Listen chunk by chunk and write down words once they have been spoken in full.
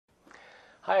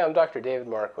Hi, I'm Dr. David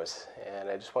Marquis, and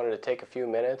I just wanted to take a few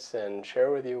minutes and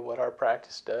share with you what our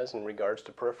practice does in regards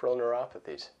to peripheral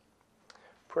neuropathies.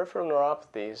 Peripheral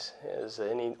neuropathies is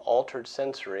any altered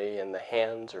sensory in the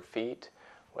hands or feet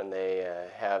when they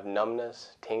have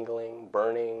numbness, tingling,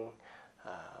 burning,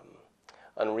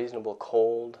 unreasonable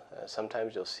cold.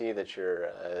 Sometimes you'll see that your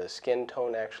skin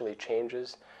tone actually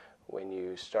changes when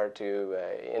you start to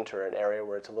enter an area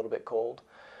where it's a little bit cold.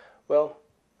 Well,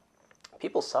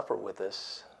 people suffer with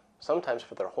this sometimes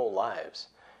for their whole lives.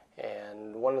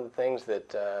 And one of the things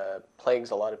that plagues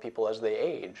a lot of people as they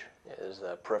age is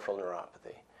peripheral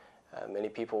neuropathy. Many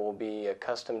people will be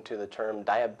accustomed to the term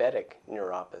diabetic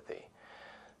neuropathy.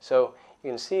 So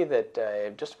you can see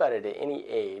that just about at any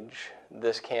age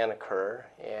this can occur,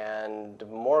 and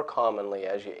more commonly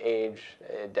as you age,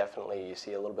 definitely you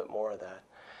see a little bit more of that.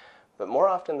 But more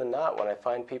often than not, when I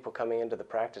find people coming into the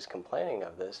practice complaining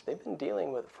of this, they've been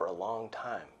dealing with it for a long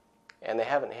time, and they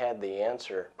haven't had the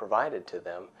answer provided to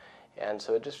them, and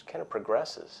so it just kind of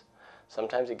progresses.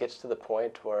 Sometimes it gets to the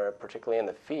point where, particularly in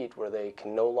the feet, where they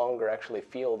can no longer actually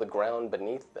feel the ground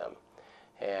beneath them,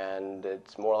 and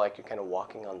it's more like you're kind of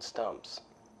walking on stumps.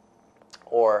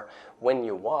 Or when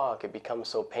you walk, it becomes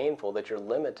so painful that you're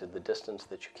limited the distance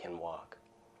that you can walk.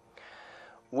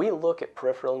 We look at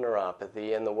peripheral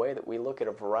neuropathy in the way that we look at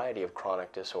a variety of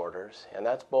chronic disorders, and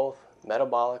that's both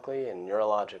metabolically and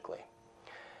neurologically.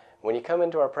 When you come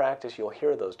into our practice, you'll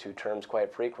hear those two terms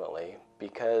quite frequently,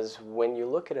 because when you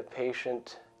look at a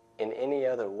patient in any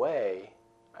other way,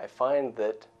 I find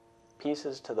that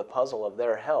pieces to the puzzle of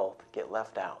their health get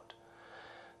left out.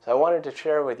 So I wanted to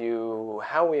share with you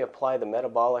how we apply the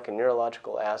metabolic and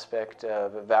neurological aspect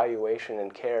of evaluation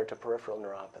and care to peripheral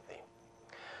neuropathy.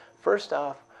 First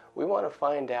off, we want to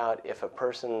find out if a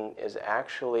person is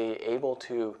actually able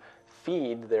to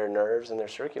feed their nerves and their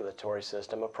circulatory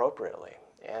system appropriately.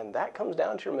 And that comes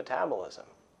down to your metabolism.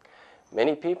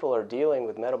 Many people are dealing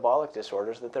with metabolic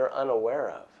disorders that they're unaware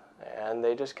of, and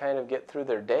they just kind of get through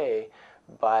their day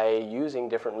by using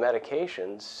different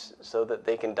medications so that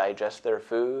they can digest their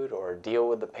food or deal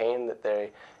with the pain that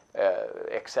they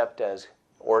accept as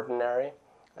ordinary.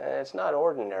 It's not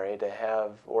ordinary to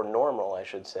have, or normal I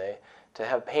should say, to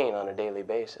have pain on a daily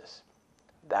basis.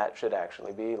 That should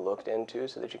actually be looked into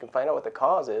so that you can find out what the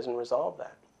cause is and resolve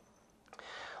that.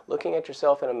 Looking at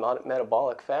yourself in a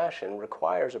metabolic fashion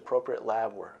requires appropriate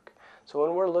lab work. So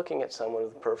when we're looking at someone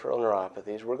with peripheral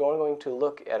neuropathies, we're going to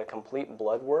look at a complete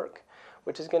blood work,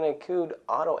 which is going to include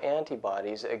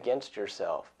autoantibodies against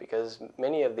yourself, because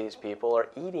many of these people are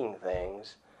eating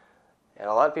things. And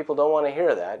a lot of people don't want to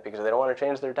hear that because they don't want to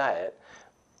change their diet.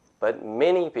 But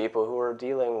many people who are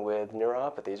dealing with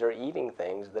neuropathies are eating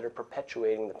things that are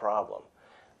perpetuating the problem.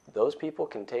 Those people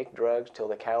can take drugs till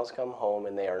the cows come home,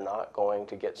 and they are not going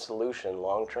to get solution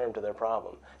long term to their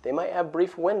problem. They might have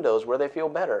brief windows where they feel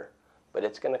better, but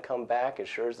it's going to come back as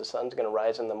sure as the sun's going to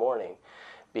rise in the morning,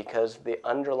 because the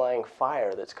underlying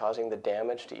fire that's causing the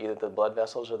damage to either the blood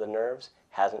vessels or the nerves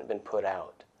hasn't been put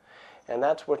out. And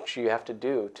that's what you have to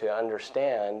do to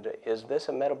understand, is this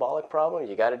a metabolic problem?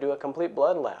 You got to do a complete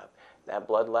blood lab. That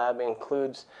blood lab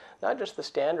includes not just the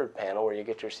standard panel where you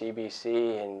get your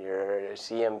CBC and your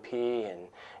CMP and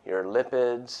your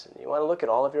lipids. You want to look at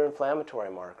all of your inflammatory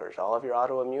markers, all of your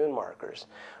autoimmune markers.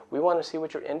 We want to see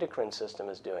what your endocrine system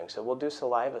is doing, so we'll do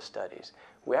saliva studies.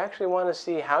 We actually want to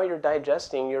see how you're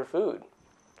digesting your food,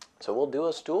 so we'll do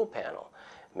a stool panel.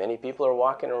 Many people are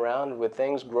walking around with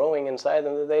things growing inside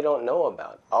them that they don't know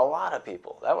about. A lot of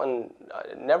people. That one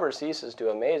never ceases to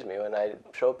amaze me when I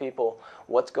show people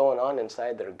what's going on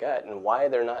inside their gut and why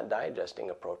they're not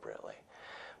digesting appropriately.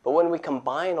 But when we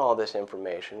combine all this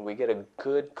information, we get a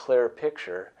good, clear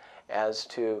picture as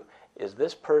to, is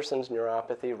this person's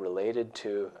neuropathy related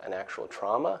to an actual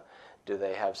trauma? Do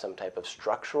they have some type of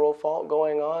structural fault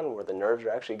going on where the nerves are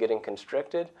actually getting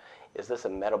constricted? Is this a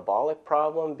metabolic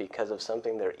problem because of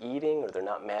something they're eating, or they're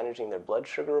not managing their blood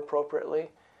sugar appropriately?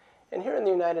 And here in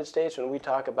the United States, when we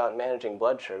talk about managing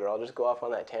blood sugar, I'll just go off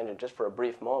on that tangent just for a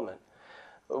brief moment.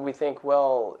 We think,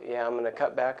 well, yeah, I'm going to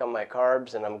cut back on my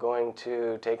carbs and I'm going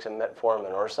to take some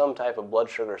metformin or some type of blood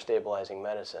sugar stabilizing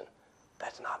medicine.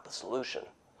 That's not the solution.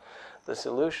 The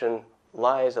solution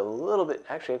lies a little bit,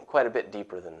 actually quite a bit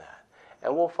deeper than that.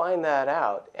 And we'll find that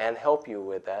out and help you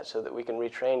with that so that we can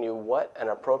retrain you what an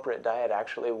appropriate diet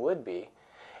actually would be,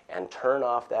 and turn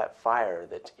off that fire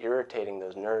that's irritating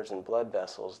those nerves and blood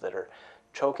vessels that are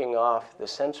choking off the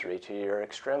sensory to your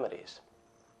extremities.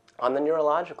 On the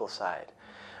neurological side,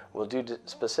 we'll do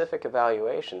specific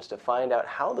evaluations to find out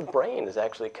how the brain is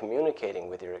actually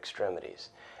communicating with your extremities.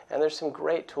 And there's some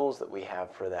great tools that we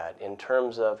have for that in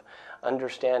terms of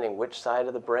understanding which side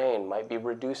of the brain might be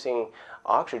reducing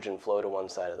oxygen flow to one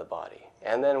side of the body.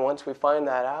 And then once we find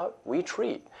that out, we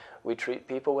treat. We treat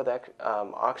people with exercise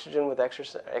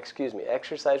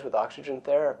with oxygen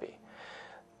therapy.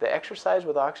 The exercise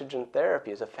with oxygen therapy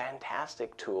is a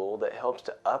fantastic tool that helps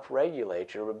to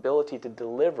upregulate your ability to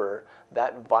deliver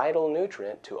that vital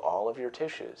nutrient to all of your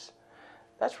tissues.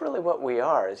 That's really what we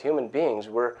are as human beings.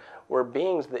 We're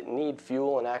beings that need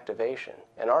fuel and activation.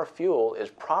 And our fuel is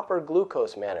proper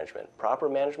glucose management, proper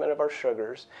management of our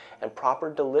sugars, and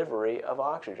proper delivery of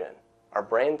oxygen. Our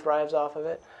brain thrives off of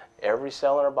it. Every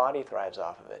cell in our body thrives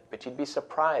off of it. But you'd be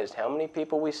surprised how many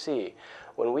people we see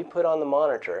when we put on the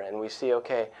monitor and we see,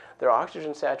 okay, their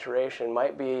oxygen saturation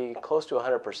might be close to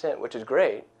 100%, which is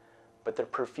great, but their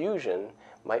perfusion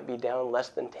might be down less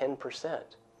than 10%.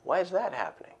 Why is that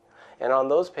happening? And on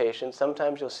those patients,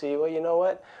 sometimes you'll see, well, you know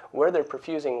what? Where they're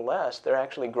perfusing less, they're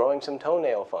actually growing some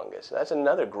toenail fungus. That's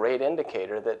another great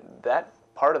indicator that that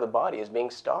part of the body is being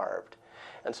starved.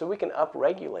 And so we can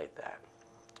upregulate that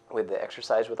with the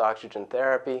exercise with oxygen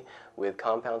therapy, with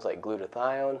compounds like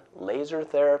glutathione. Laser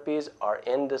therapies are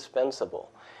indispensable.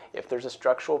 If there's a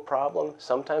structural problem,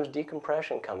 sometimes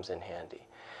decompression comes in handy.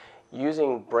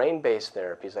 Using brain-based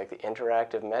therapies like the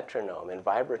interactive metronome and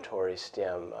vibratory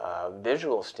stim,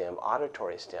 visual stim,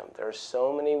 auditory stim. There are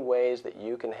so many ways that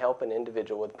you can help an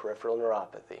individual with peripheral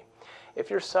neuropathy. If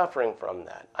you're suffering from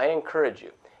that, I encourage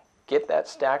you, get that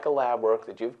stack of lab work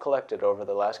that you've collected over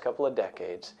the last couple of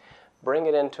decades, bring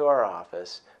it into our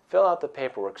office, fill out the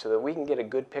paperwork so that we can get a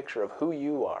good picture of who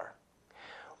you are.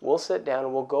 We'll sit down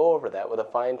and we'll go over that with a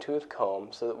fine-tooth comb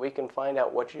so that we can find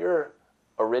out what your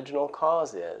original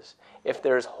cause is. If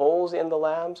there's holes in the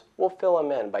labs, we'll fill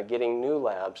them in by getting new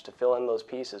labs to fill in those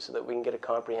pieces so that we can get a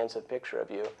comprehensive picture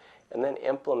of you and then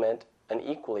implement an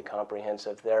equally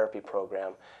comprehensive therapy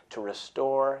program to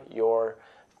restore your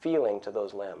feeling to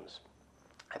those limbs.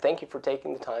 I thank you for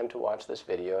taking the time to watch this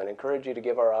video and encourage you to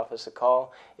give our office a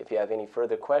call if you have any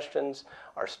further questions.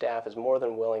 Our staff is more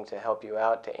than willing to help you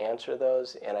out to answer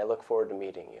those, and I look forward to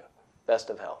meeting you. Best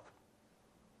of health.